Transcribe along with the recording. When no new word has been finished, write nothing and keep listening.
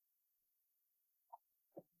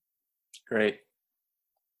Great.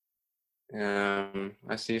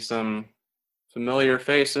 I see some familiar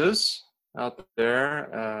faces out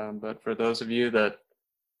there, but for those of you that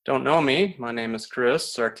don't know me, my name is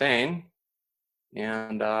Chris Sartain,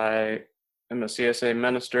 and I am a CSA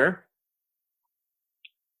minister.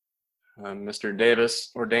 Mr.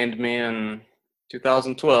 Davis ordained me in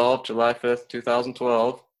 2012, July 5th,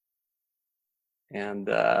 2012, and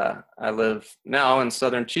I live now in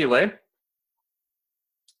southern Chile,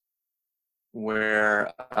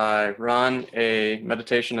 where I run a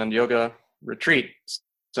meditation and yoga retreat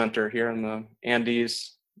center here in the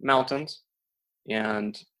Andes Mountains.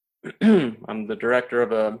 And I'm the director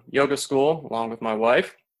of a yoga school along with my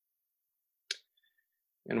wife.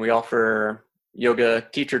 And we offer yoga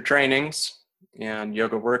teacher trainings and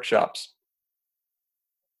yoga workshops.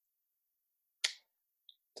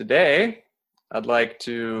 Today, I'd like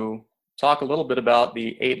to talk a little bit about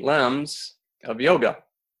the 8 limbs of yoga.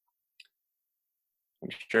 I'm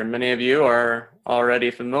sure many of you are already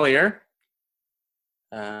familiar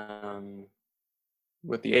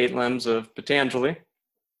with the 8 limbs of Patanjali.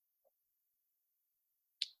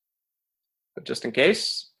 But just in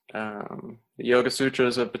case, the Yoga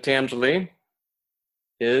Sutras of Patanjali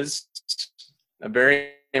is a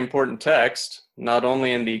very important text, not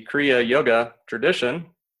only in the Kriya Yoga tradition,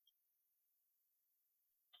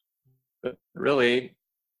 but really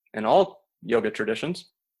in all yoga traditions.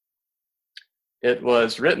 It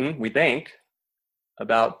was written, we think,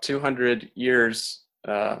 about 200 years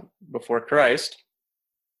before Christ.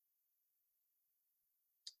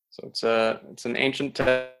 So it's an ancient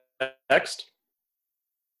text.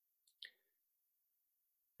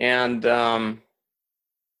 And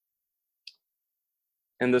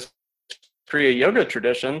in this Kriya Yoga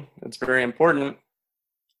tradition, it's very important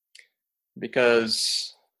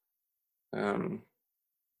because it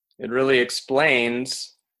really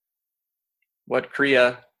explains what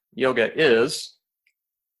Kriya Yoga is.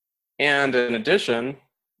 And in addition,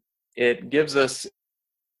 it gives us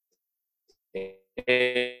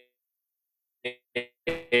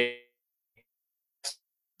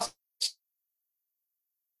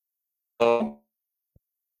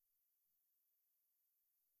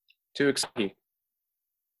to explain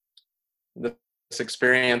this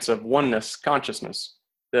experience of oneness consciousness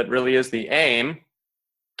that really is the aim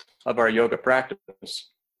of our yoga practice.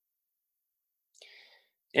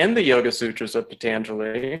 In the Yoga Sutras of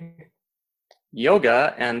Patanjali,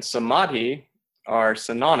 yoga and samadhi are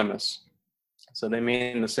synonymous, so they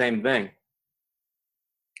mean the same thing.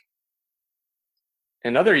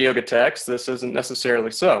 In other yoga texts, this isn't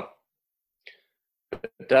necessarily so. But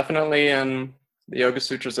definitely in the Yoga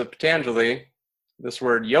Sutras of Patanjali, this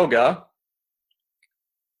word yoga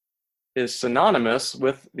is synonymous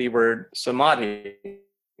with the word samadhi,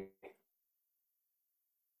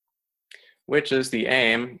 which is the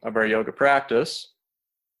aim of our yoga practice.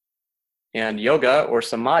 And yoga or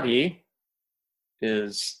samadhi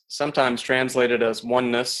is sometimes translated as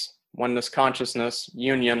oneness, oneness consciousness,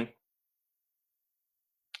 union,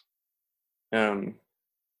 or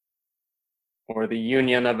the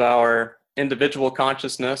union of our individual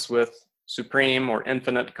consciousness with supreme or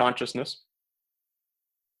infinite consciousness.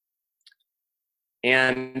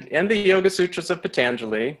 And in the Yoga Sutras of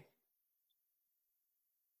Patanjali,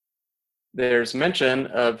 there's mention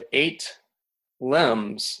of 8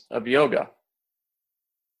 limbs of yoga.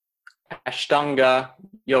 Ashtanga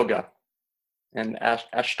yoga. And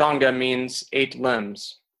Ashtanga means 8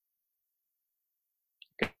 limbs.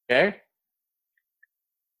 Okay?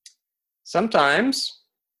 Sometimes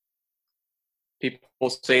people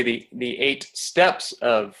say the 8 steps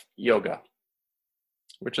of yoga,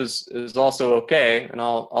 which is also okay, and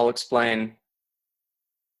I'll explain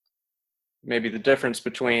maybe the difference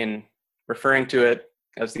between referring to it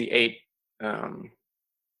as the 8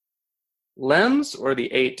 limbs or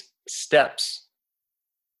the 8 steps,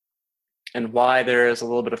 and why there is a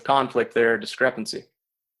little bit of conflict there, discrepancy.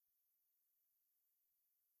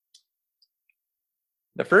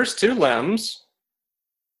 The first 2 limbs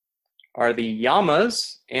are the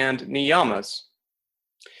yamas and niyamas.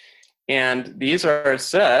 And these are a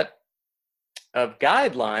set of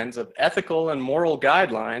guidelines, of ethical and moral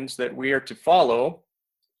guidelines that we are to follow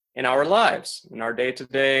in our lives, in our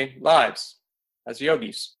day-to-day lives as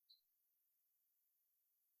yogis.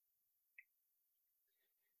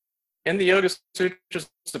 In the Yoga Sutras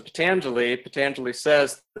of Patanjali, Patanjali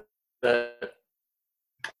says that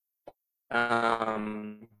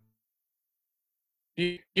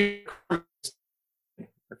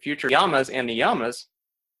future yamas and niyamas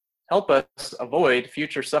help us avoid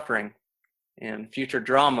future suffering and future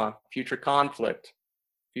drama, future conflict,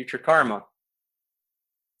 future karma.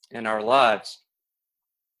 in our lives,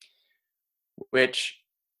 which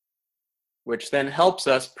then helps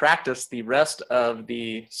us practice the rest of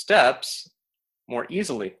the steps more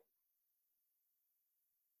easily.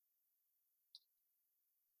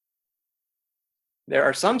 There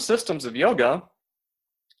are some systems of yoga,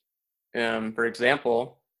 for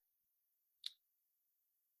example,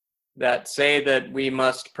 that say that we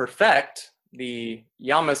must perfect the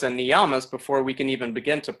yamas and niyamas before we can even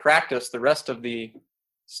begin to practice the rest of the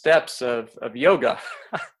steps of yoga.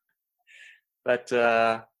 But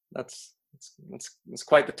that's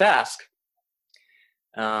quite the task.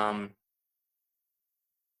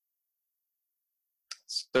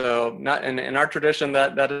 So not in our tradition,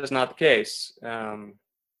 that is not the case.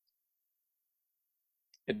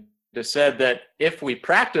 It is said that if we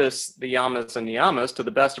practice the yamas and niyamas to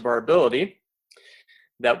the best of our ability,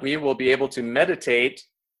 that we will be able to meditate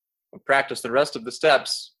and practice the rest of the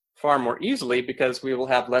steps far more easily, because we will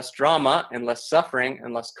have less drama and less suffering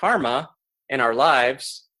and less karma in our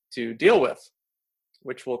lives to deal with,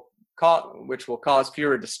 which will cause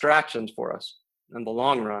fewer distractions for us in the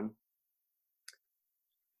long run.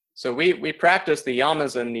 So we practice the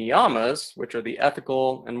yamas and niyamas, which are the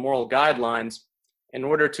ethical and moral guidelines, in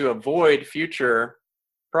order to avoid future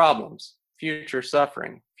problems, future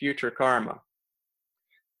suffering, future karma,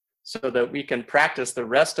 so that we can practice the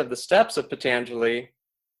rest of the steps of Patanjali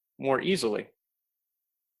more easily.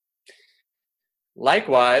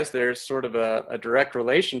 Likewise, there's sort of a direct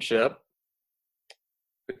relationship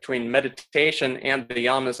between meditation and the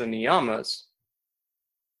yamas and niyamas.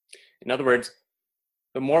 In other words,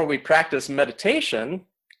 the more we practice meditation,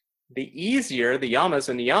 the easier the yamas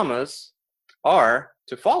and niyamas are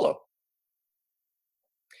to follow.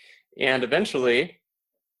 And eventually,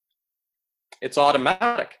 it's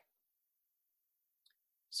automatic.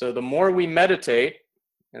 So the more we meditate,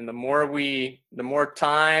 and the more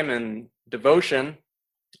time and devotion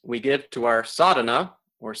we give to our sadhana,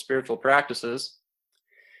 or spiritual practices,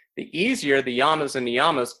 the easier the yamas and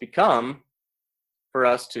niyamas become for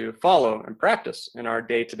us to follow and practice in our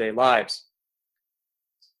day-to-day lives.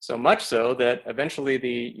 So much so that eventually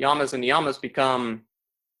the yamas and niyamas become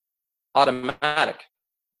automatic,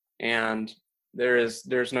 and there's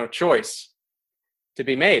no choice to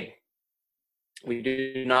be made. We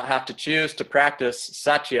do not have to choose to practice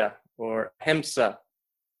satya or ahimsa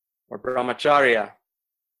or brahmacharya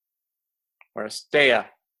or asteya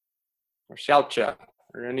or shaucha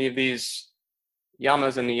or any of these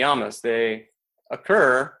yamas and niyamas. They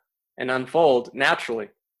occur and unfold naturally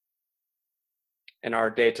in our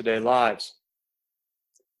day-to-day lives.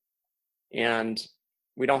 And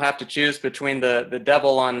we don't have to choose between the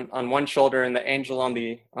devil on one shoulder and the angel on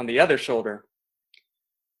the other shoulder.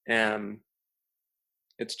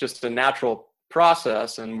 It's just a natural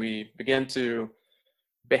process, and we begin to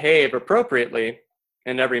behave appropriately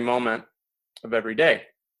in every moment of every day.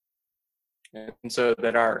 And so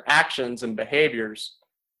that our actions and behaviors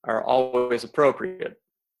are always appropriate.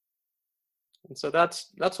 And so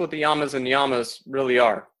that's what the yamas and niyamas really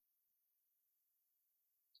are.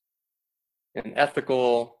 An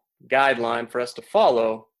ethical guideline for us to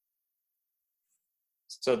follow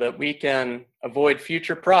so that we can avoid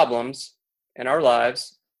future problems in our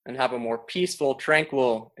lives and have a more peaceful,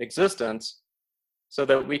 tranquil existence, so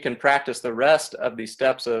that we can practice the rest of the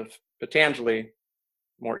steps of Patanjali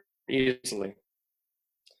more easily.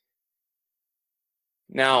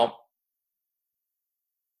 Now,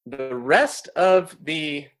 the rest of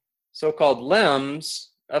the so-called limbs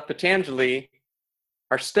of Patanjali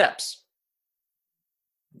are steps.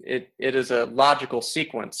 It is a logical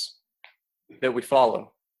sequence that we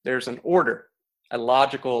follow. There's an order, a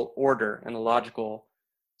logical order, and a logical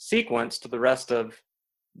sequence to the rest of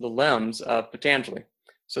the limbs of Patanjali.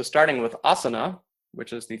 So starting with asana,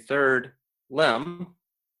 which is the third limb,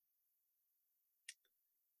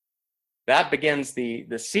 that begins the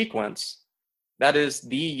sequence. That is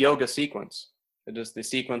the yoga sequence. It is the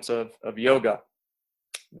sequence of yoga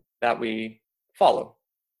that we follow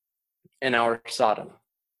in our sadhana.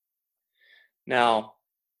 Now,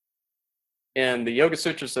 in the Yoga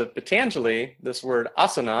Sutras of Patanjali, this word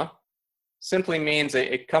asana simply means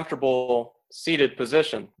a comfortable seated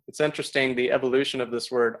position. It's interesting, the evolution of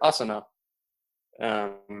this word asana.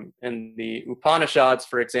 In the Upanishads,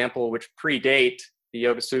 for example, which predate the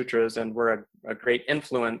Yoga Sutras and were a great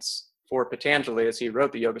influence for Patanjali as he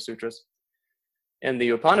wrote the Yoga Sutras. In the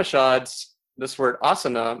Upanishads, this word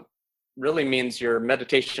asana really means your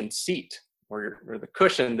meditation seat, or the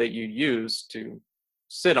cushion that you use to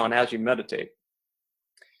sit on as you meditate.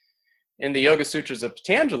 In the Yoga Sutras of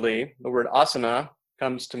Patanjali, the word asana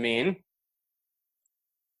comes to mean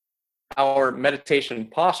our meditation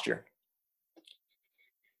posture.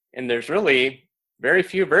 And there's really very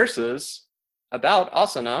few verses about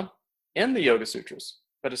asana in the Yoga Sutras.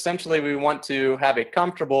 But essentially, we want to have a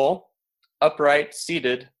comfortable, upright,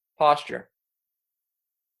 seated posture.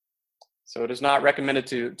 So it is not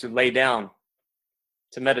recommended to lay down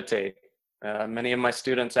to meditate. Many of my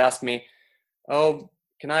students ask me, "Oh,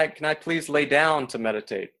 can I please lay down to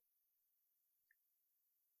meditate?"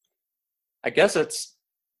 I guess it's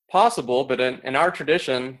possible, but in our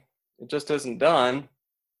tradition, it just isn't done.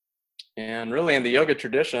 And really, in the yoga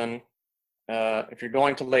tradition, if you're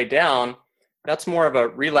going to lay down, that's more of a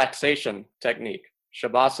relaxation technique,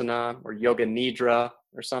 Shavasana or Yoga Nidra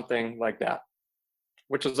or something like that,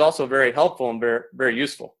 which is also very helpful and very, very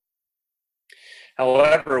useful.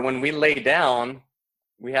 However, when we lay down,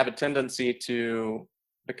 we have a tendency to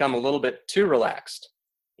become a little bit too relaxed.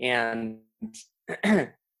 And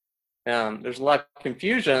there's a lot of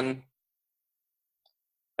confusion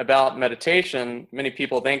about meditation. Many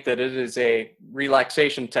people think that it is a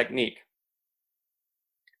relaxation technique.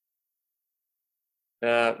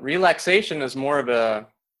 Relaxation is more of a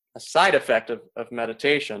side effect of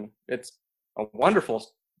meditation. It's a wonderful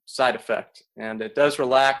side effect, and it does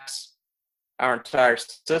relax our entire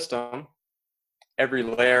system, every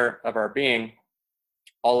layer of our being,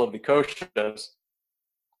 all of the koshas.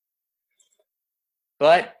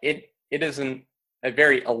 But it isn't a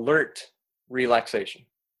very alert relaxation.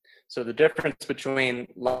 So the difference between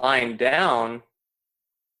lying down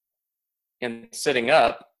and sitting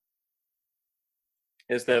up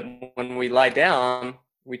is that when we lie down,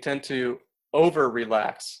 we tend to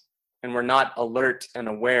over-relax, and we're not alert and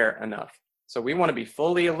aware enough. So we want to be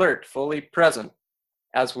fully alert, fully present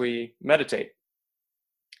as we meditate.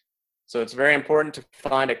 So it's very important to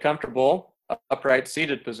find a comfortable, upright,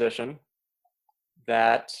 seated position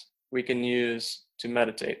that we can use to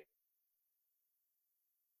meditate.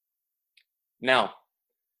 Now,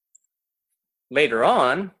 later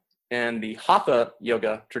on in the Hatha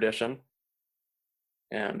Yoga tradition,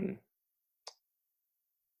 and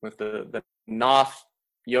with the Nath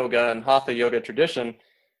Yoga and Hatha Yoga tradition,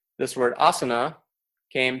 this word asana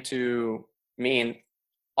came to mean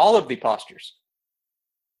all of the postures.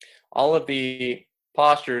 All of the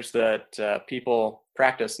postures that people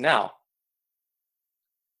practice now.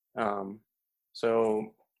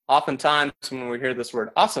 So oftentimes when we hear this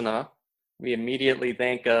word asana, we immediately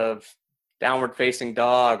think of downward facing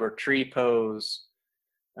dog or tree pose,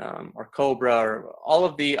 or cobra, or all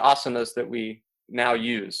of the asanas that we now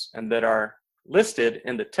use and that are listed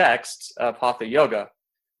in the texts of Hatha Yoga,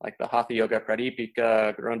 like the Hatha Yoga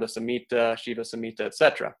Pradipika, Garunda Samhita, Shiva Samhita,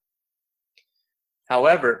 etc.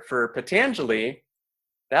 However, for Patanjali,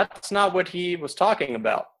 that's not what he was talking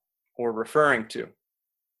about or referring to.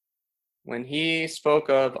 When he spoke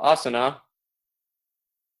of asana,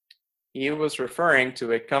 he was referring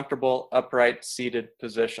to a comfortable, upright, seated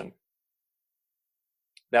position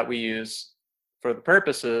that we use for the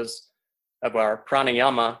purposes of our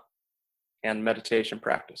pranayama and meditation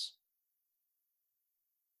practice.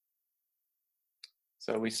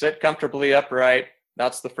 So we sit comfortably upright.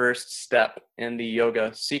 That's the first step in the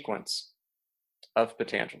yoga sequence of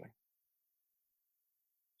Patanjali.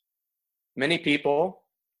 Many people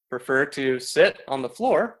prefer to sit on the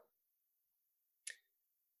floor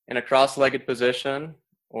in a cross-legged position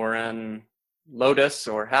or in lotus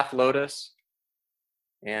or half lotus,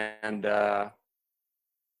 and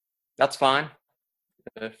that's fine.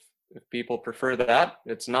 If people prefer that,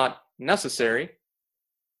 it's not necessary.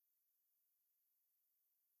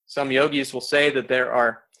 Some yogis will say that there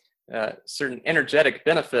are certain energetic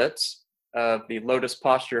benefits of the lotus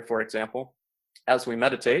posture, for example, as we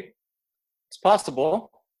meditate. It's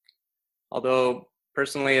possible, although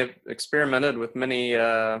personally I've experimented with many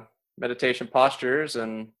meditation postures,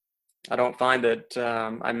 and I don't find that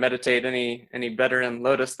I meditate any better in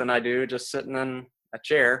lotus than I do just sitting in a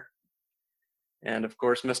chair. And of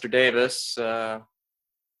course, Mr. Davis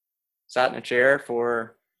sat in a chair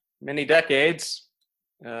for many decades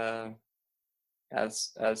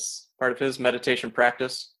as part of his meditation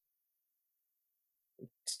practice. It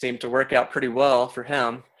seemed to work out pretty well for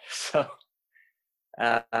him. So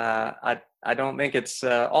I don't think it's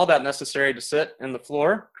all that necessary to sit in the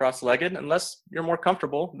floor cross-legged unless you're more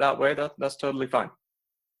comfortable that way. That's totally fine.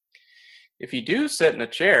 If you do sit in a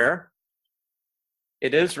chair,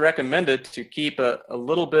 it is recommended to keep a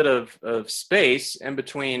little bit of space in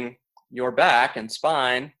between your back and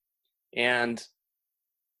spine and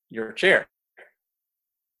your chair.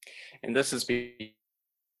 And this is because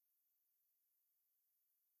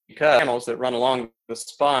channels that run along the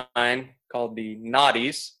spine, called the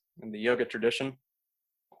nadis in the yoga tradition,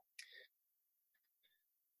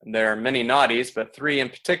 There are many nadis, but three in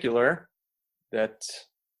particular that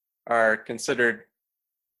are considered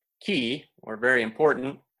key or very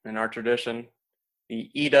important in our tradition. The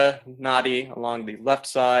Ida nadi along the left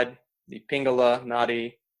side, the Pingala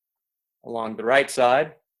nadi along the right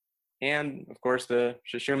side, and of course the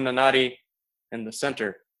Sushumna nadi in the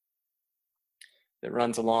center that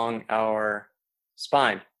runs along our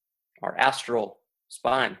spine, our astral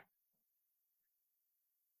spine.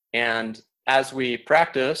 And as we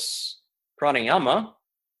practice pranayama,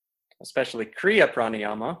 especially Kriya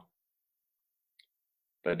pranayama,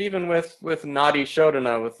 but even with nadi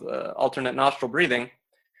shodhana, with alternate nostril breathing,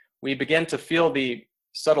 we begin to feel the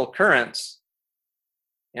subtle currents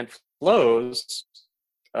and flows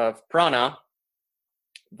of prana,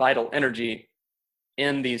 vital energy,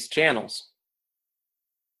 in these channels.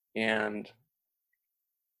 And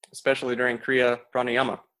especially during Kriya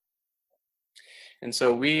pranayama. And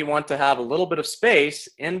so we want to have a little bit of space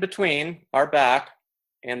in between our back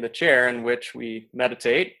and the chair in which we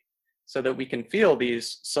meditate so that we can feel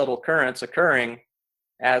these subtle currents occurring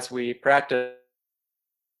as we practice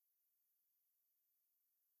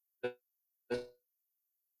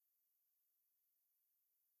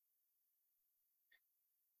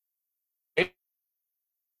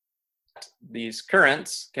these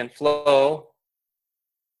currents can flow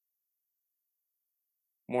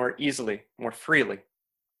more easily, more freely.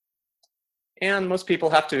 And most people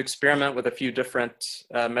have to experiment with a few different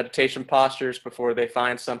meditation postures before they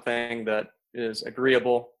find something that is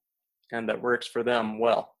agreeable and that works for them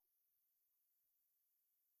well.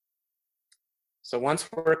 So once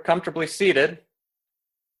we're comfortably seated,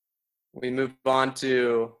 we move on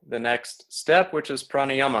to the next step, which is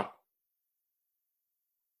pranayama.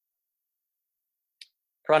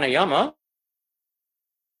 Pranayama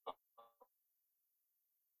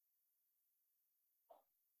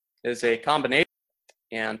is a combination,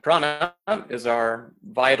 and prana is our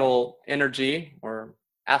vital energy or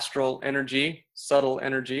astral energy, subtle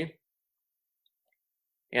energy.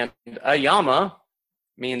 And ayama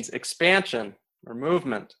means expansion or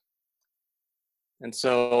movement. And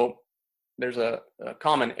so there's a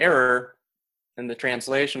common error in the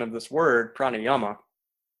translation of this word, pranayama.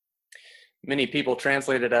 Many people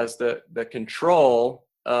translate it as the control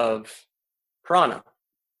of prana,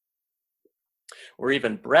 or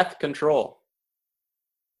even breath control.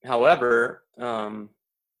 However,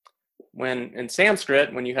 when in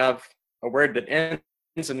Sanskrit, when you have a word that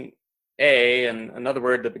ends in A and another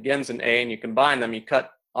word that begins in A, and you combine them, you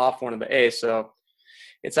cut off one of the A's. So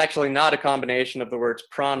it's actually not a combination of the words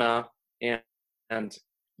prana and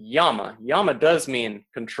yama. Yama does mean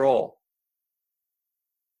control,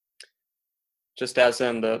 just as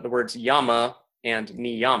in the words yama and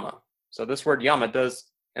niyama. So this word yama does,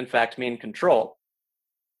 in fact, mean control.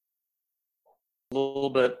 A little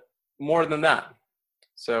bit more than that.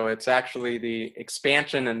 So it's actually the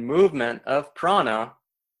expansion and movement of prana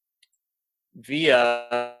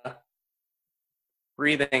via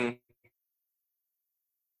breathing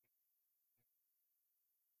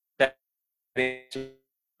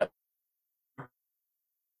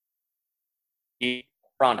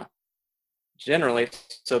prana, generally,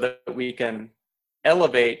 so that we can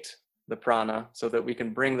elevate the prana, so that we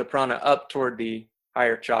can bring the prana up toward the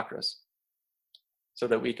higher chakras, so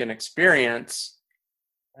that we can experience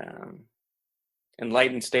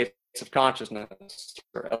enlightened states of consciousness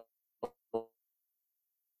or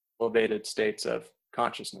elevated states of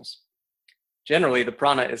consciousness. Generally, the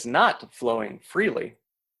prana is not flowing freely,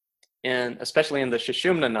 especially in the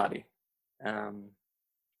Sushumna nadi.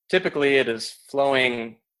 Typically, it is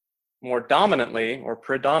flowing more dominantly or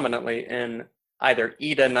predominantly in either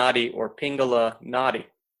Ida nadi or Pingala nadi.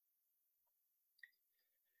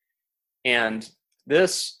 And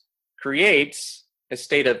this creates a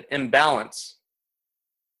state of imbalance.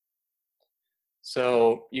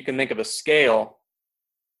 So you can think of a scale,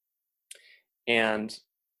 and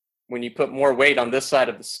when you put more weight on this side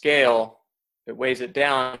of the scale, it weighs it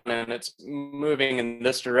down and it's moving in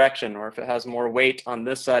this direction. Or if it has more weight on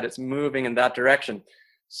this side, it's moving in that direction.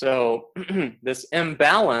 So this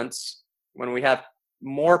imbalance, when we have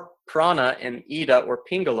more prana in Ida or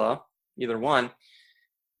Pingala, either one,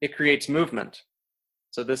 it creates movement.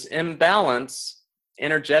 So this imbalance,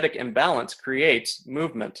 energetic imbalance, creates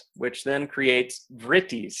movement, which then creates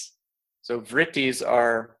vrittis. So vrittis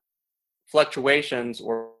are fluctuations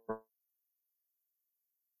or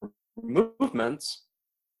movements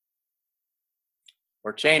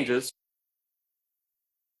or changes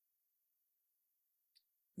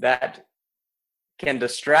that can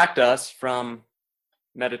distract us from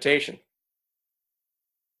meditation.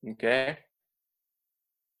 Okay?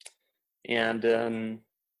 And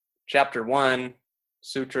chapter 1,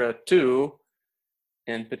 Sutra 2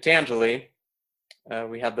 in Patanjali,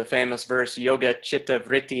 we have the famous verse, Yoga Chitta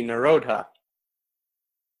Vritti Nirodha.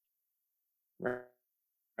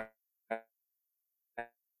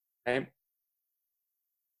 Right?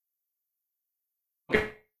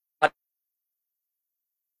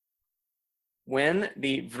 When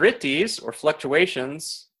the vrittis, or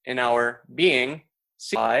fluctuations in our being,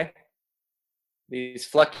 these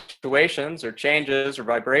fluctuations or changes or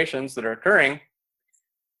vibrations that are occurring,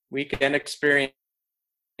 we can experience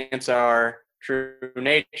our true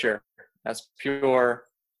nature as pure,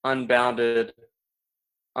 unbounded,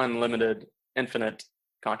 unlimited, infinite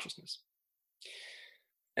consciousness.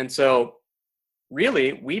 And so,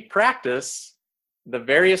 really, we practice the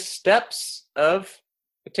various steps of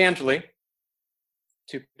Patanjali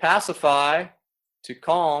to pacify, to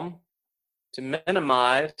calm, to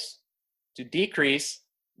minimize, to decrease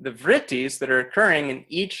the vrittis that are occurring in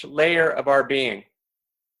each layer of our being.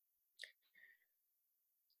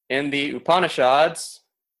 In the Upanishads,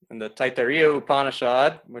 in the Taittiriya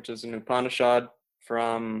Upanishad, which is an Upanishad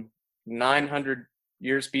from 900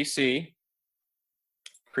 years BC,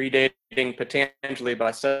 predating Patanjali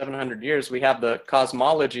by 700 years, we have the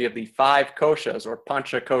cosmology of the 5 koshas, or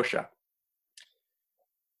pancha kosha.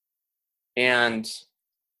 And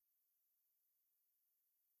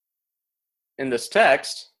in this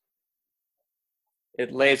text,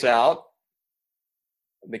 it lays out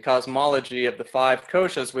the cosmology of the 5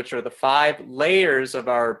 koshas, which are the 5 layers of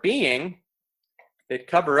our being that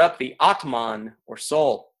cover up the Atman, or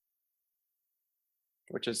soul,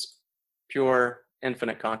 which is pure,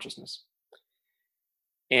 infinite consciousness.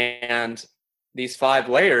 And these 5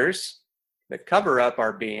 layers that cover up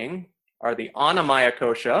our being are the Annamaya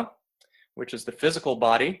kosha, which is the physical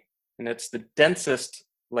body, and it's the densest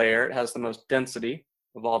layer. It has the most density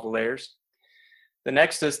of all the layers. The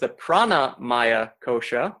next is the Pranamaya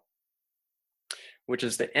kosha, which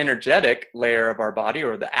is the energetic layer of our body,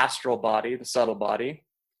 or the astral body, the subtle body,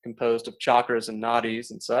 composed of chakras and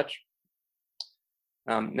nadis and such.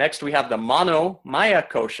 Next, we have the Manomaya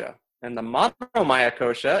kosha, and the Manomaya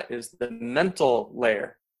kosha is the mental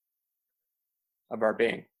layer of our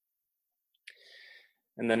being.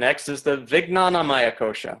 And the next is the Vijnanamaya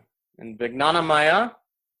kosha, and Vijnanamaya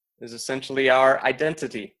is essentially our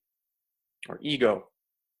identity, or ego.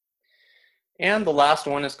 And the last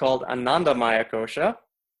one is called Anandamaya kosha,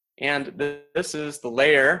 and this is the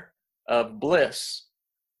layer of bliss,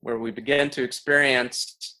 where we begin to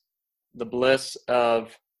experience the bliss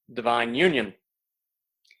of divine union.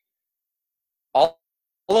 All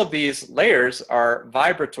of these layers are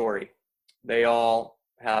vibratory. They all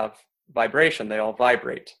have vibration, they all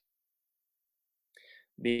vibrate.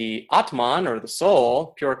 The Atman, or the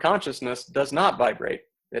soul, pure consciousness, does not vibrate.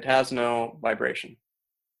 It has no vibration.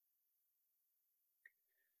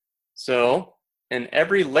 So, in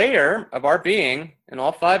every layer of our being, in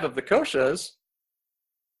all 5 of the koshas,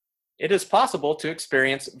 it is possible to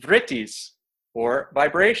experience vrittis, or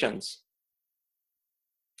vibrations,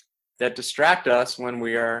 that distract us when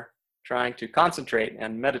we are trying to concentrate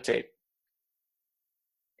and meditate.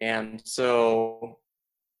 And so,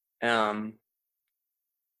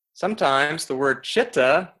 sometimes the word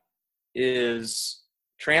chitta is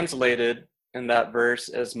translated in that verse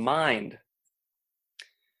as mind.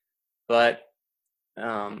 But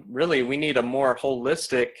really, we need a more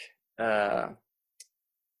holistic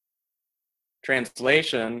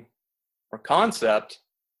translation or concept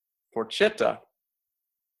for chitta.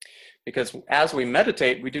 Because as we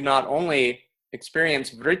meditate, we do not only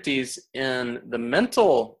experience vrittis in the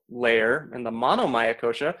mental layer, in the Manomaya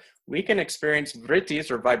kosha, we can experience vrittis,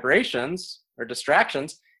 or vibrations, or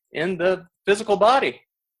distractions, in the physical body.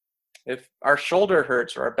 If our shoulder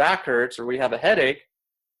hurts, or our back hurts, or we have a headache,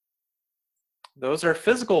 those are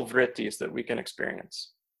physical vrittis that we can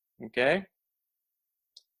experience. Okay?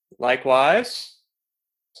 Likewise,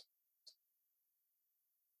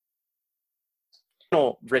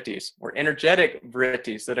 vrittis, or energetic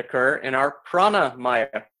vrittis, that occur in our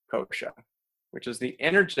Pranamaya kosha, which is the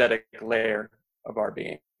energetic layer of our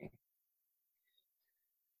being.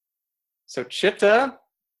 So chitta,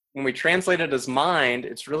 when we translate it as mind,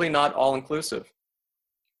 it's really not all-inclusive.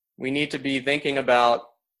 We need to be thinking about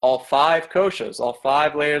all 5 koshas, all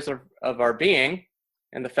 5 layers of our being,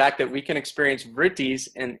 and the fact that we can experience vrittis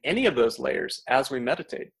in any of those layers as we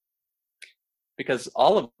meditate. Because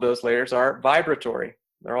all of those layers are vibratory.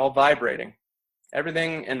 They're all vibrating.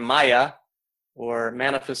 Everything in Maya, or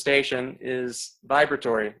manifestation, is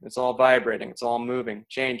vibratory. It's all vibrating. It's all moving,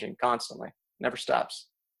 changing constantly. Never stops.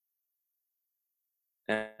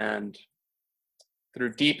 And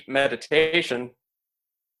through deep meditation,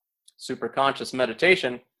 superconscious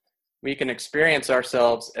meditation, we can experience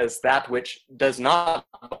ourselves as that which does not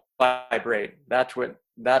vibrate, that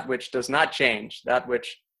which does not change, that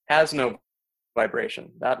which has no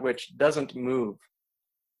vibration, that which doesn't move.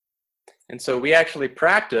 And so we actually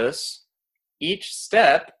practice each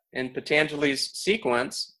step in Patanjali's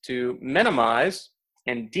sequence to minimize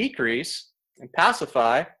and decrease and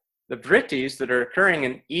pacify the vrittis that are occurring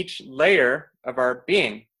in each layer of our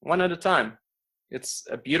being, one at a time. It's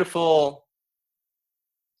a beautiful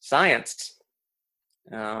science.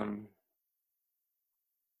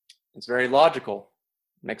 It's very logical,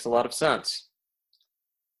 makes a lot of sense.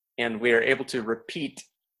 And we are able to repeat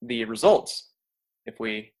the results. If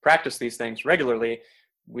we practice these things regularly,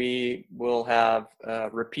 we will have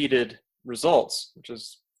repeated results, which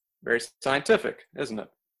is very scientific, isn't it?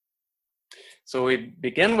 So we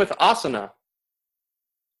begin with asana.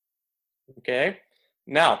 Okay?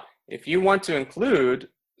 Now, if you want to include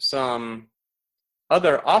some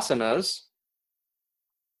other asanas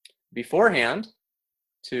beforehand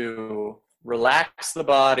to relax the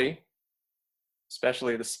body,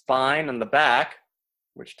 especially the spine and the back,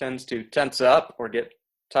 which tends to tense up or get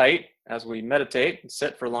tight as we meditate and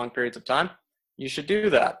sit for long periods of time, you should do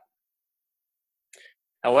that.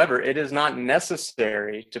 However, it is not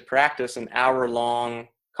necessary to practice an hour-long,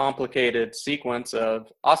 complicated sequence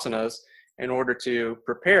of asanas in order to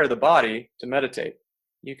prepare the body to meditate.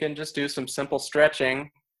 You can just do some simple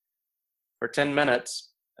stretching for 10 minutes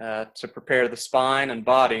to prepare the spine and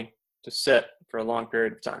body to sit for a long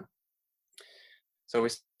period of time. So we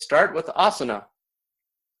start with asana.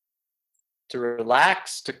 To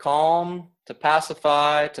relax, to calm, to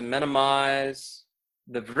pacify, to minimize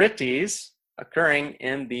the vrittis occurring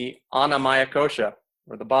in the annamaya kosha,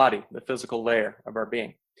 or the body, the physical layer of our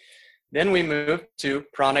being. Then we move to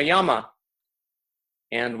pranayama,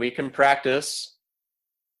 and we can practice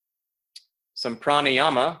some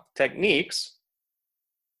pranayama techniques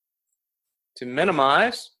to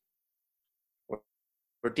minimize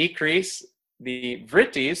or decrease the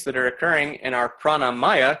vrittis that are occurring in our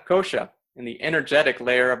pranamaya kosha, in the energetic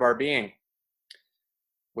layer of our being,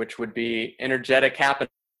 which would be energetic happenings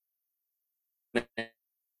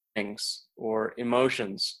or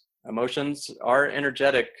emotions. Emotions are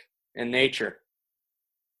energetic in nature.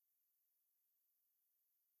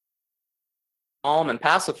 Calm and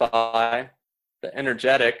pacify the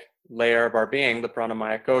energetic layer of our being, the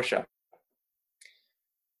pranamaya kosha.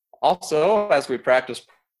 Also, as we practice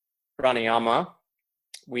pranayama,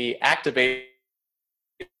 we activate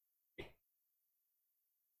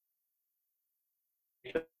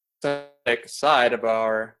the side of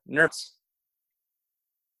our nerves.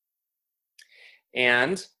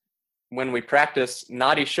 And when we practice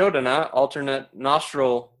nadi shodhana, alternate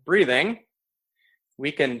nostril breathing,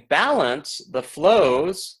 we can balance the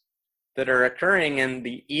flows that are occurring in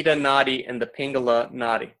the Ida nadi and the Pingala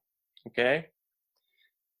nadi. Okay?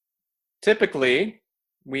 Typically,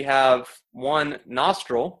 we have one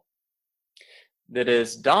nostril that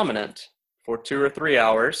is dominant for 2 or 3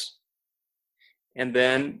 hours, and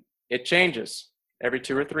then it changes. Every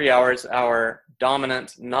 2 or 3 hours, our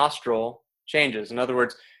dominant nostril changes. In other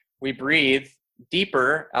words, we breathe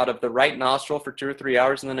deeper out of the right nostril for 2 or 3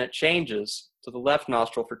 hours, and then it changes to the left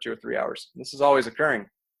nostril for 2 or 3 hours. This is always occurring.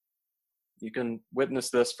 You can witness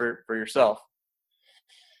this for yourself.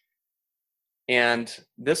 And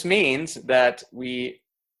this means that we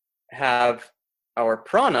have our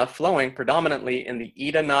prana flowing predominantly in the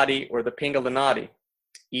Ida nadi or the Pingala nadi.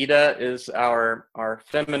 Ida is our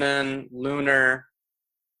feminine, lunar,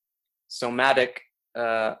 somatic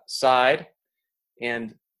side,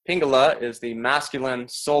 and Pingala is the masculine,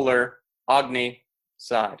 solar, Agni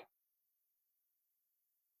side.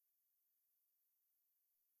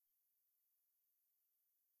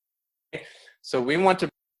 So we want to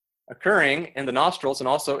occurring in the nostrils and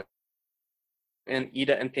also in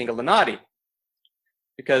Ida and Pingala nadi.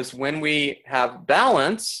 Because when we have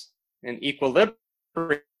balance and equilibrium,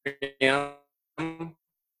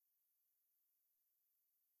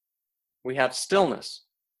 we have stillness.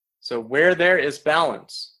 So where there is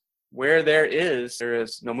balance, where there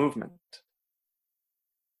is no movement.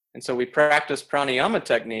 And so we practice pranayama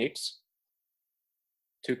techniques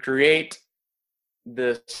to create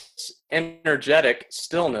this energetic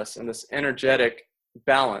stillness and this energetic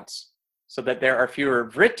balance so that there are fewer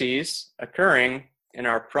vrittis occurring in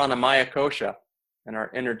our pranamaya kosha, in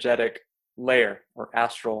our energetic layer or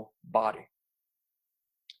astral body.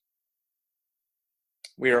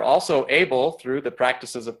 We are also able, through the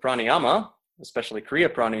practices of pranayama, especially Kriya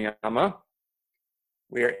pranayama,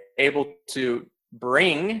 we are able to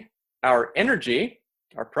bring our energy,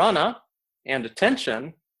 our prana, and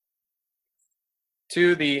attention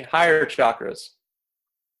to the higher chakras.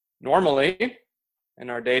 Normally, in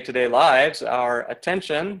our day-to-day lives, our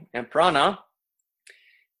attention and prana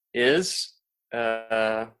is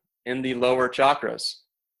in the lower chakras.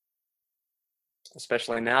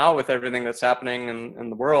 Especially now with everything that's happening in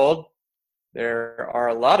the world, there are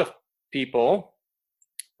a lot of people,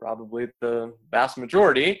 probably the vast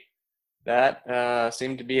majority, that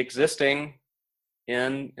seem to be existing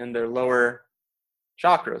in their lower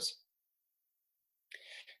chakras.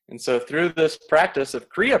 And so through this practice of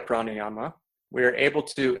Kriya Pranayama, we are able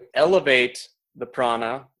to elevate the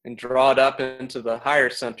prana and draw it up into the higher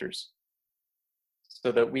centers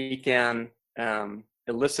so that we can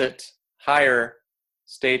elicit higher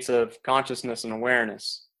states of consciousness and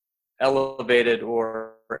awareness, elevated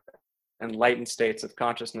or enlightened states of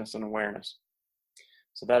consciousness and awareness.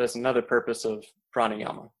 So that is another purpose of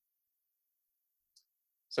pranayama.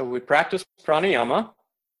 So we practice pranayama,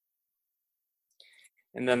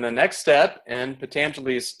 and then the next step in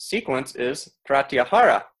Patanjali's sequence is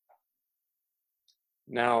pratyahara.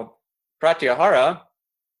 Now, pratyahara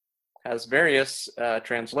has various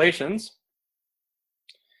translations.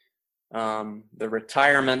 The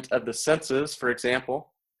retirement of the senses, for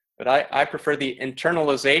example, but I prefer the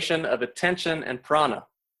internalization of attention and prana.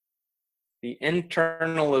 The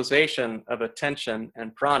internalization of attention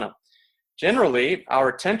and prana. Generally, our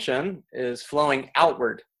attention is flowing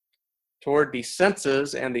outward toward the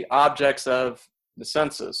senses and the objects of the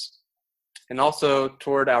senses, and also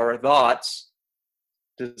toward our thoughts,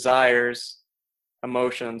 desires,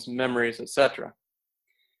 emotions, memories, etc.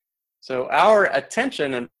 So our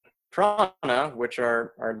attention and prana, which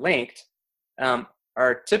are linked,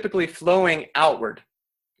 are typically flowing outward,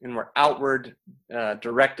 and we're outward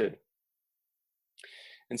directed.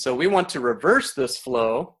 And so we want to reverse this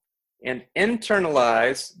flow and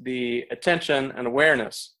internalize the attention and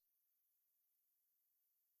awareness.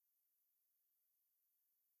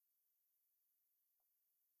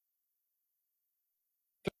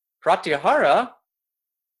 Pratyahara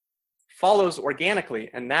follows organically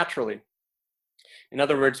and naturally. In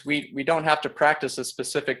other words, we don't have to practice a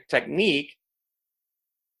specific technique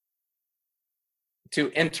to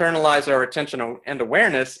internalize our attention and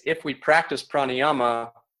awareness if we practice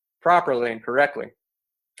pranayama properly and correctly.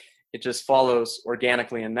 It just follows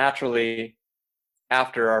organically and naturally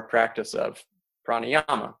after our practice of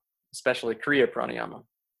pranayama, especially Kriya Pranayama.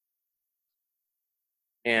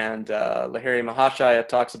 And Lahiri Mahashaya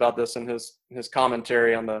talks about this in his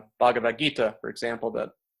commentary on the Bhagavad Gita, for example,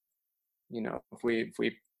 that, you know, if we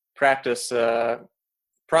practice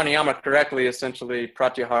pranayama correctly, essentially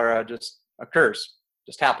pratyahara just occurs,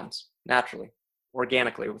 just happens naturally,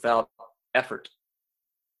 organically, without effort.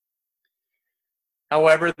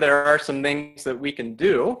 However, there are some things that we can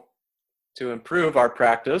do to improve our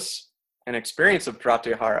practice and experience of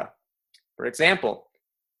pratyahara. For example,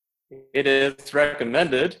 it is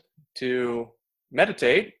recommended to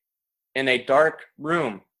meditate in a dark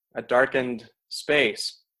room, a darkened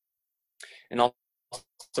space, and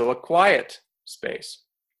also a quiet space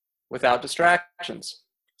without distractions,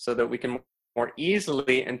 so that we can more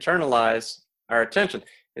easily internalize our attention.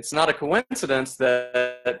 It's not a coincidence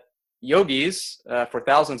that yogis for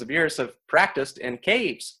thousands of years have practiced in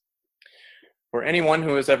caves. For anyone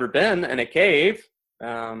who has ever been in a cave,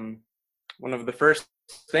 one of the first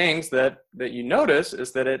things that you notice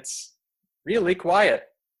is that it's really quiet.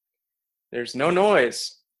 There's no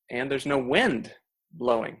noise, and there's no wind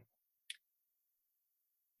blowing.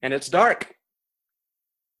 And it's dark.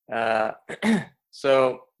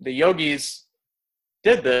 So the yogis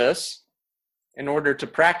did this in order to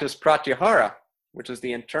practice pratyahara, which is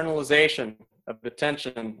the internalization of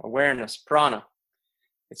attention, awareness, prana.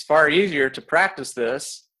 It's far easier to practice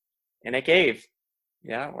this in a cave,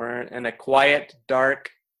 or in a quiet, dark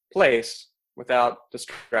place without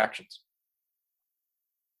distractions.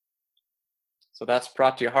 So that's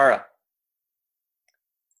pratyahara.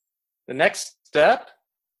 The next step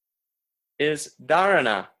is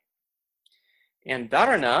dharana. And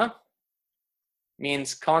dharana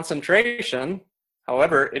means concentration.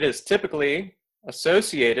 However, it is typically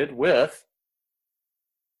associated with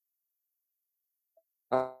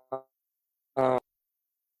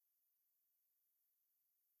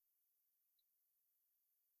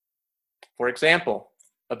for example,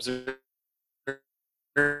 observing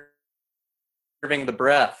the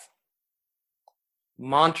breath,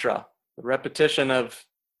 mantra, the repetition of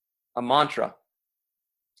a mantra,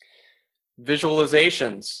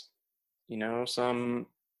 visualizations. Some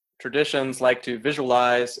traditions like to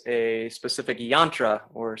visualize a specific yantra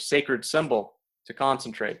or sacred symbol to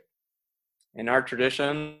concentrate. In our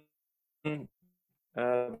tradition,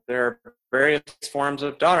 there are various forms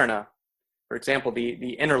of dharana. For example,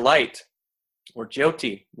 the inner light, or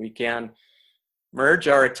jyoti. We can merge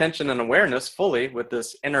our attention and awareness fully with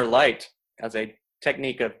this inner light as a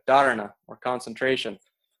technique of dharana, or concentration.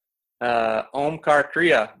 Omkar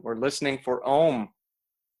Kriya, we're listening for Om,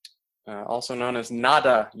 also known as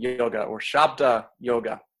Nada Yoga or Shabda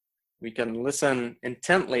Yoga. We can listen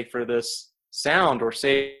intently for this sound or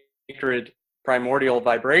sacred primordial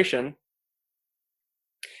vibration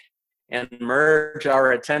and merge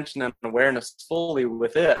our attention and awareness fully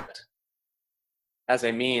with it as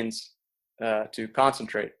a means to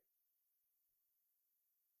concentrate.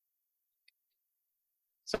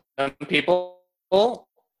 Some people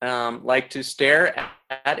like to stare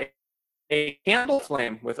at a candle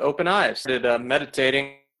flame with open eyes.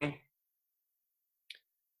 Meditating.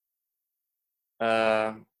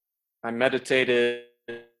 I meditated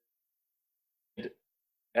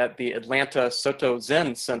at the Atlanta Soto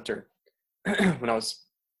Zen Center when I was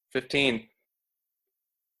 15.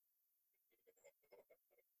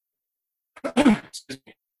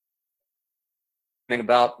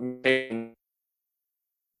 About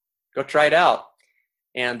go try it out.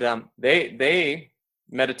 And they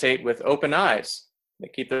meditate with open eyes. They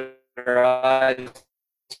keep their eyes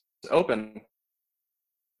open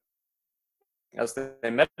as they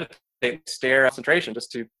meditate, stare, concentration,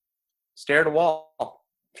 just to stare at a wall,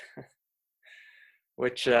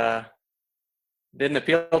 which didn't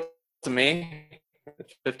appeal to me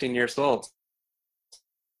at 15 years old.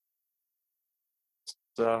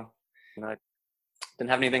 So I didn't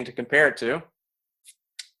have anything to compare it to.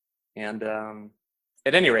 And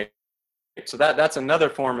at any rate, so that's another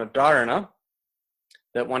form of dharana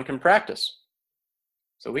that one can practice.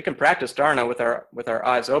 So we can practice dharana with our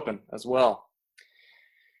eyes open as well.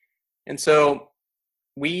 And so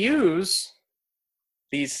we use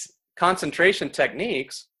these concentration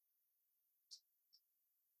techniques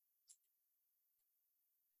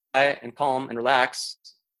and calm and relax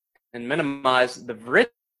and minimize the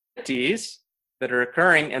vrittis that are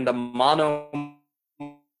occurring in the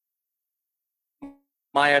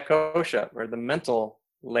Maya kosha, or the mental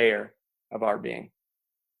layer of our being.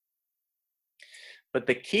 But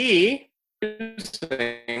the key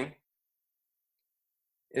thing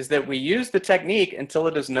is that we use the technique until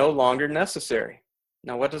it is no longer necessary.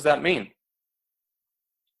 Now, what does that mean?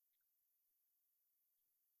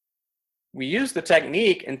 We use the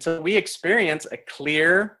technique until we experience a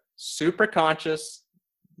clear, superconscious,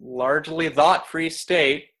 largely thought-free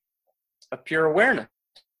state of pure awareness,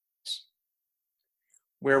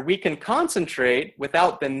 where we can concentrate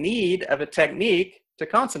without the need of a technique to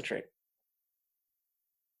concentrate.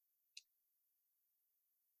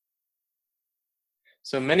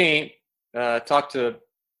 So many talk to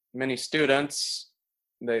many students,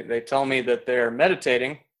 they tell me that they're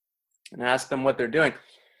meditating, and ask them what they're doing.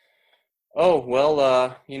 Oh, well,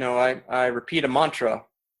 I repeat a mantra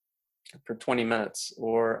for 20 minutes,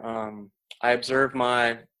 or I observe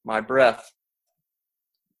my breath,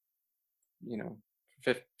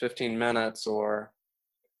 15 minutes, or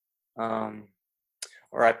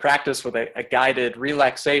I practice with a guided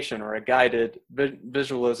relaxation or a guided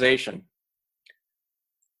visualization,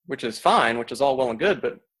 which is fine, which is all well and good,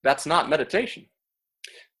 but that's not meditation.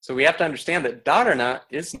 So we have to understand that dharana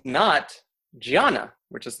is not jhana,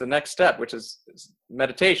 which is the next step, which is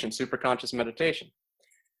meditation, superconscious meditation.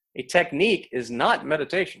 A technique is not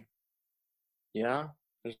meditation. Yeah,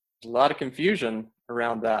 there's a lot of confusion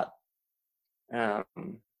around that.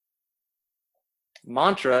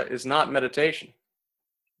 Mantra is not meditation.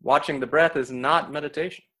 Watching the breath is not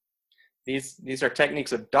meditation. These are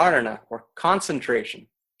techniques of dharana, or concentration,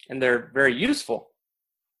 and they're very useful,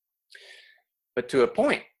 but to a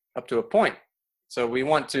point, up to a point. So we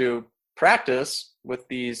want to practice with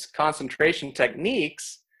these concentration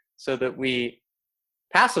techniques so that we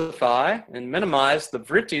pacify and minimize the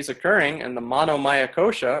vrittis occurring in the manomaya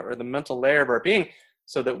kosha, or the mental layer of our being,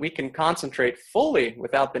 so that we can concentrate fully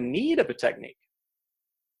without the need of a technique.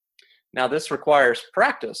 Now, this requires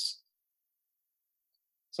practice,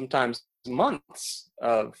 sometimes months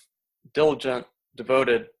of diligent,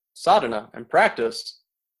 devoted sadhana and practice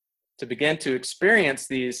to begin to experience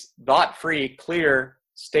these thought-free, clear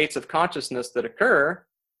states of consciousness that occur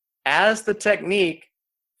as the technique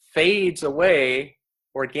fades away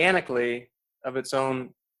organically of its own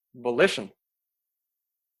volition.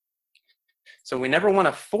 So we never want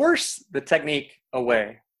to force the technique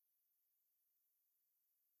away.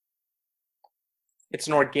 It's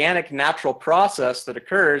an organic, natural process that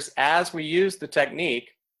occurs as we use the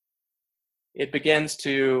technique. It begins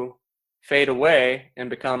to fade away and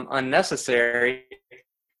become unnecessary,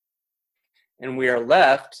 and we are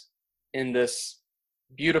left in this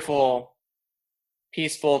beautiful,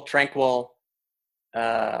 peaceful, tranquil,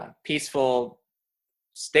 peaceful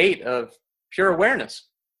state of pure awareness,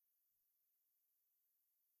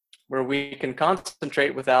 where we can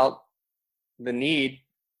concentrate without the need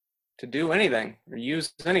to do anything or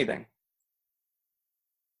use anything.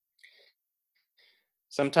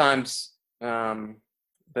 Sometimes the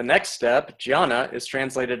next step, jhana, is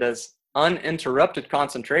translated as uninterrupted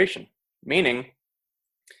concentration, meaning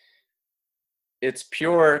it's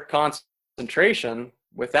pure concentration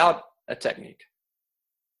without a technique.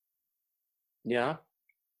 Yeah.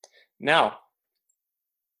 Now,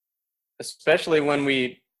 especially when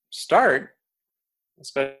we start,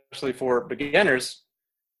 especially for beginners,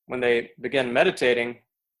 when they begin meditating,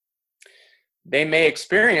 they may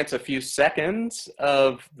experience a few seconds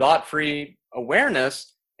of thought-free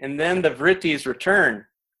awareness, and then the vrittis return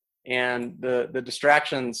and the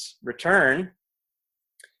distractions return.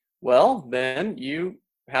 Well, then you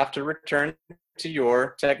have to return to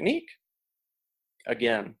your technique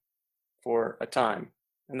again for a time,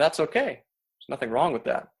 and that's okay. There's nothing wrong with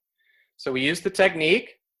that. So we use the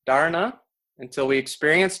technique, dharana, until we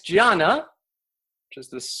experience jhana, which is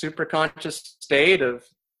this superconscious state of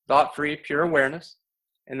thought-free, pure awareness.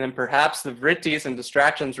 And then perhaps the vrittis and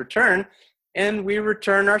distractions return, and we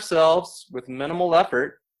return ourselves with minimal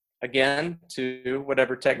effort, again, to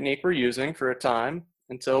whatever technique we're using for a time,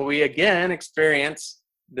 until we again experience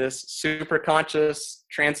this superconscious,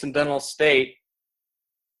 transcendental state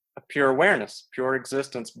of pure awareness, pure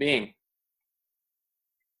existence being.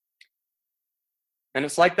 And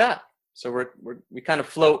it's like that. So we kind of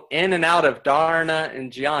float in and out of dharana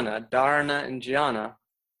and jhana,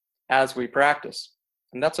 as we practice.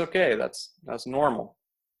 And that's okay. That's normal.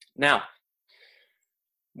 Now,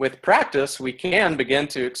 with practice, we can begin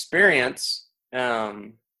to experience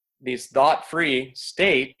these thought-free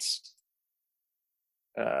states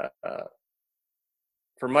for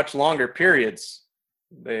much longer periods.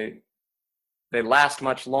 They last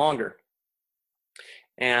much longer.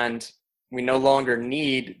 And we no longer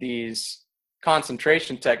need these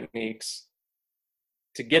concentration techniques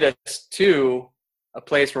to get us to a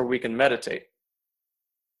place where we can meditate.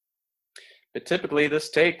 But typically this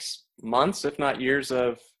takes months, if not years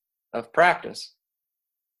of practice.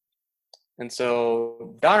 And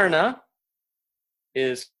so dharana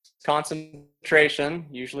is concentration,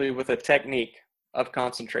 usually with a technique of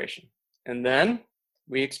concentration. And then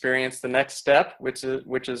we experience the next step, which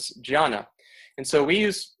is jhana. And so we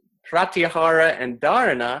use pratyahara and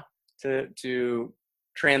dharana to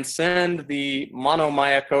transcend the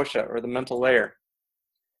manomaya kosha, or the mental layer.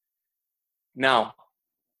 Now,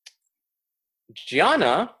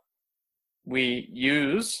 jhana we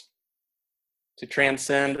use to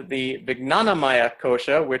transcend the vijnanamaya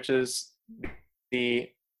kosha, which is the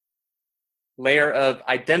layer of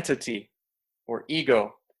identity or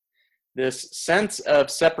ego, this sense of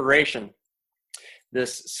separation,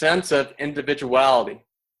 this sense of individuality,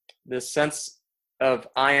 this sense of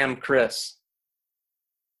I am Chris.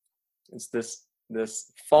 It's this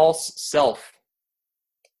false self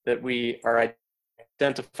that we are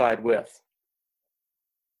identified with,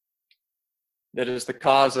 that is the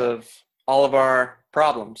cause of all of our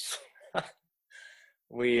problems.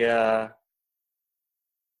 We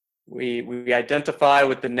identify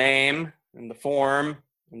with the name and the form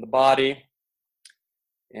and the body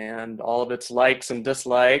and all of its likes and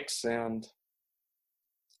dislikes and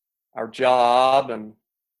our job and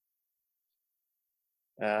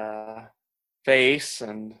face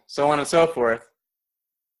and so on and so forth.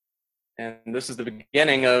 And this is the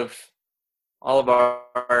beginning of all of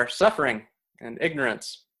our suffering and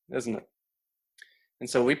ignorance, isn't it? And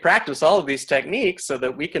so we practice all of these techniques so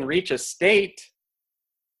that we can reach a state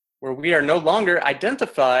where we are no longer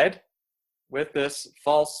identified with this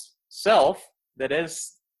false self that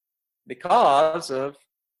is the cause of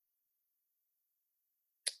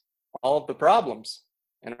all of the problems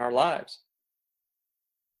in our lives.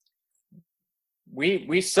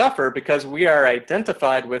 We suffer because we are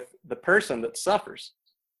identified with the person that suffers.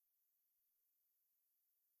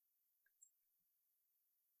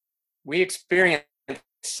 We experience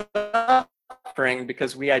suffering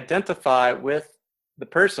because we identify with the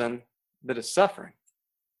person that is suffering.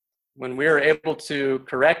 When we are able to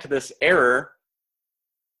correct this error,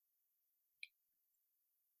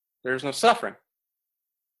 there's no suffering.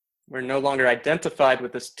 We're no longer identified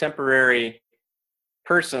with this temporary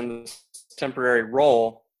person, this temporary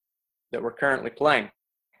role that we're currently playing.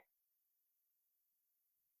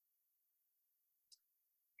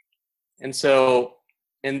 And so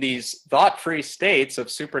in these thought-free states of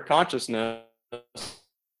superconsciousness,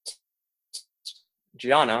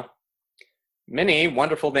 jhana, many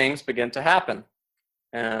wonderful things begin to happen.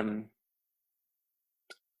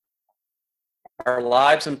 Our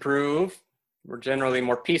lives improve. We're generally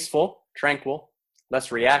more peaceful, tranquil,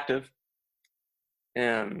 less reactive.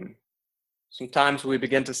 Sometimes we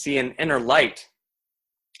begin to see an inner light,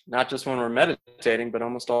 not just when we're meditating, but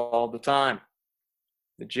almost all the time.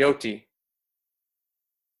 The jyoti.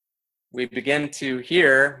 We begin to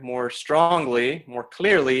hear more strongly, more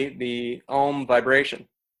clearly, the Om vibration.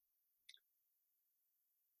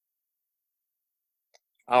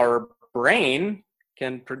 Our brain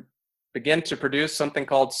can begin to produce something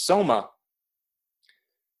called soma,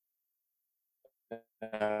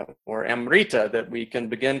 or amrita, that we can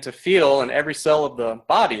begin to feel in every cell of the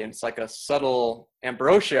body. And it's like a subtle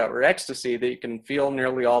ambrosia or ecstasy that you can feel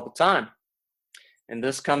nearly all the time. And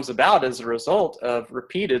this comes about as a result of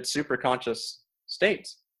repeated superconscious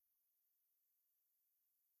states.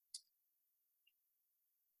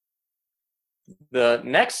 The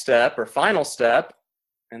next step, or final step,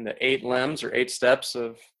 in the 8 limbs or 8 steps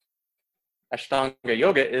of Ashtanga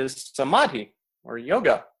Yoga is samadhi, or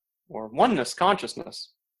yoga, or oneness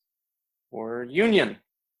consciousness, or union.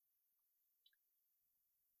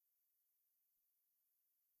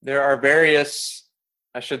 There are various,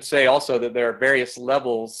 I should say also that there are various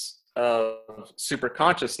levels of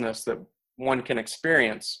superconsciousness that one can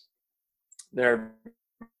experience. There are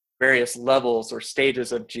various levels or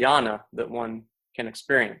stages of jhana that one can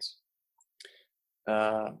experience.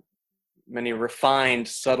 Many refined,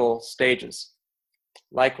 subtle stages.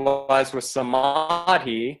 Likewise with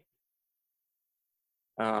samadhi,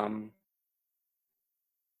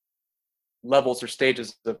 levels or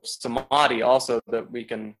stages of samadhi also that we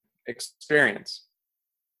can experience.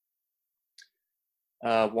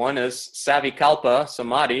 One is savikalpa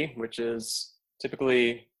samadhi, which is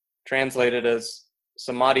typically translated as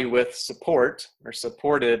samadhi with support, or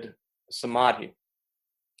supported samadhi.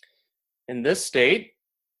 In this state,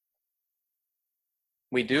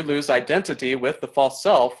 we do lose identity with the false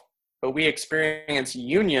self, but we experience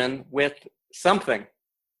union with something,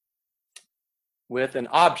 with an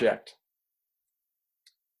object.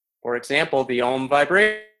 For example, the Om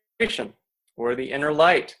vibration, or the inner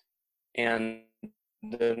light. And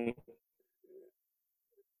in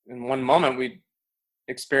one moment, we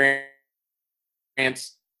experience,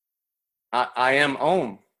 I am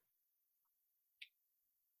Om.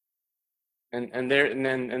 And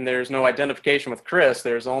there's no identification with Chris.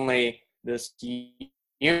 There's only this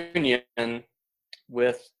union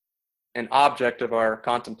with an object of our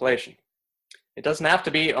contemplation. It doesn't have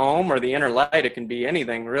to be Om or the inner light. It can be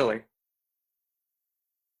anything, really.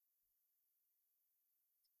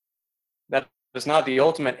 That is not the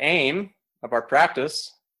ultimate aim of our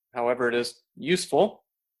practice. However, it is useful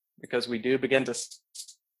because we do begin to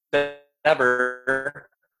sever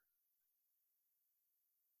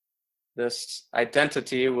this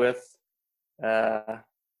identity with the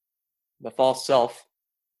false self,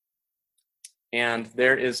 and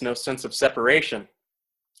there is no sense of separation,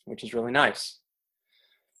 which is really nice.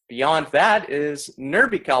 Beyond that is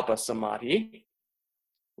nirvikalpa samadhi,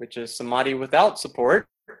 which is samadhi without support,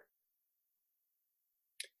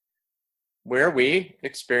 where we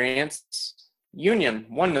experience union,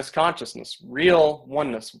 oneness consciousness, real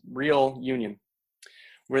oneness, real union,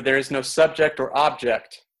 where there is no subject or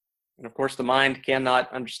object. And of course, the mind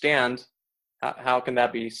cannot understand how can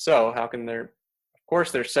that be so? How can there, of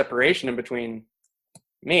course, there's separation in between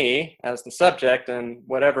me as the subject and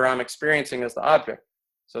whatever I'm experiencing as the object.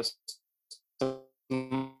 So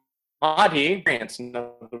samadhi experience, in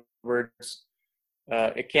other words,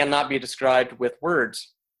 it cannot be described with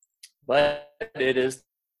words, but it is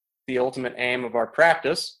the ultimate aim of our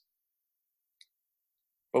practice.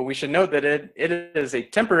 But we should note that it is a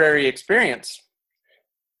temporary experience.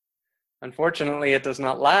 Unfortunately, it does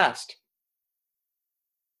not last.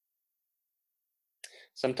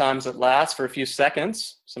 Sometimes it lasts for a few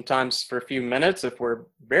seconds, sometimes for a few minutes, if we're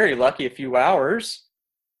very lucky, a few hours.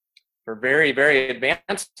 For very, very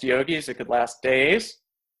advanced yogis, it could last days.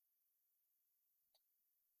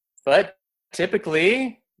 But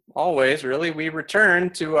typically, always really, we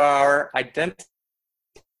return to our identity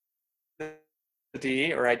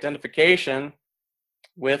or identification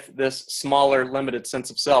with this smaller, limited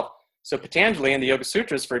sense of self. So Patanjali in the Yoga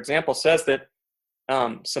Sutras, for example, says that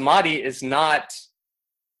samadhi is not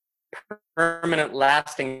permanent,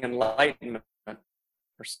 lasting enlightenment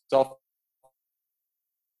or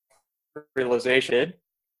self-realization.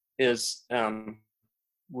 It is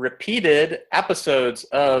repeated episodes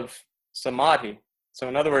of samadhi. So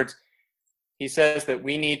in other words, he says that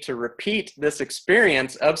we need to repeat this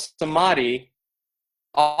experience of samadhi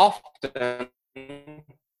often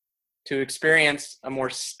to experience a more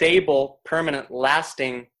stable, permanent,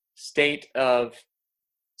 lasting state of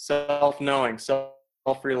self-knowing,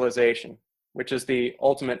 self-realization, which is the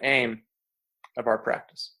ultimate aim of our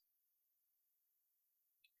practice.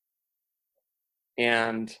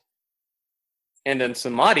 And in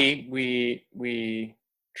samadhi, we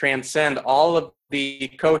transcend all of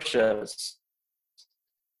the koshas,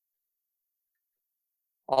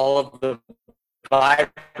 all of the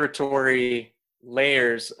vibratory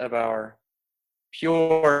layers of our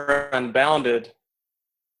pure, unbounded,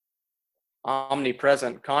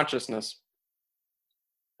 omnipresent consciousness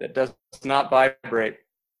that does not vibrate,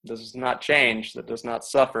 does not change, that does not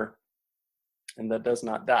suffer, and that does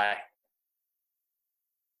not die.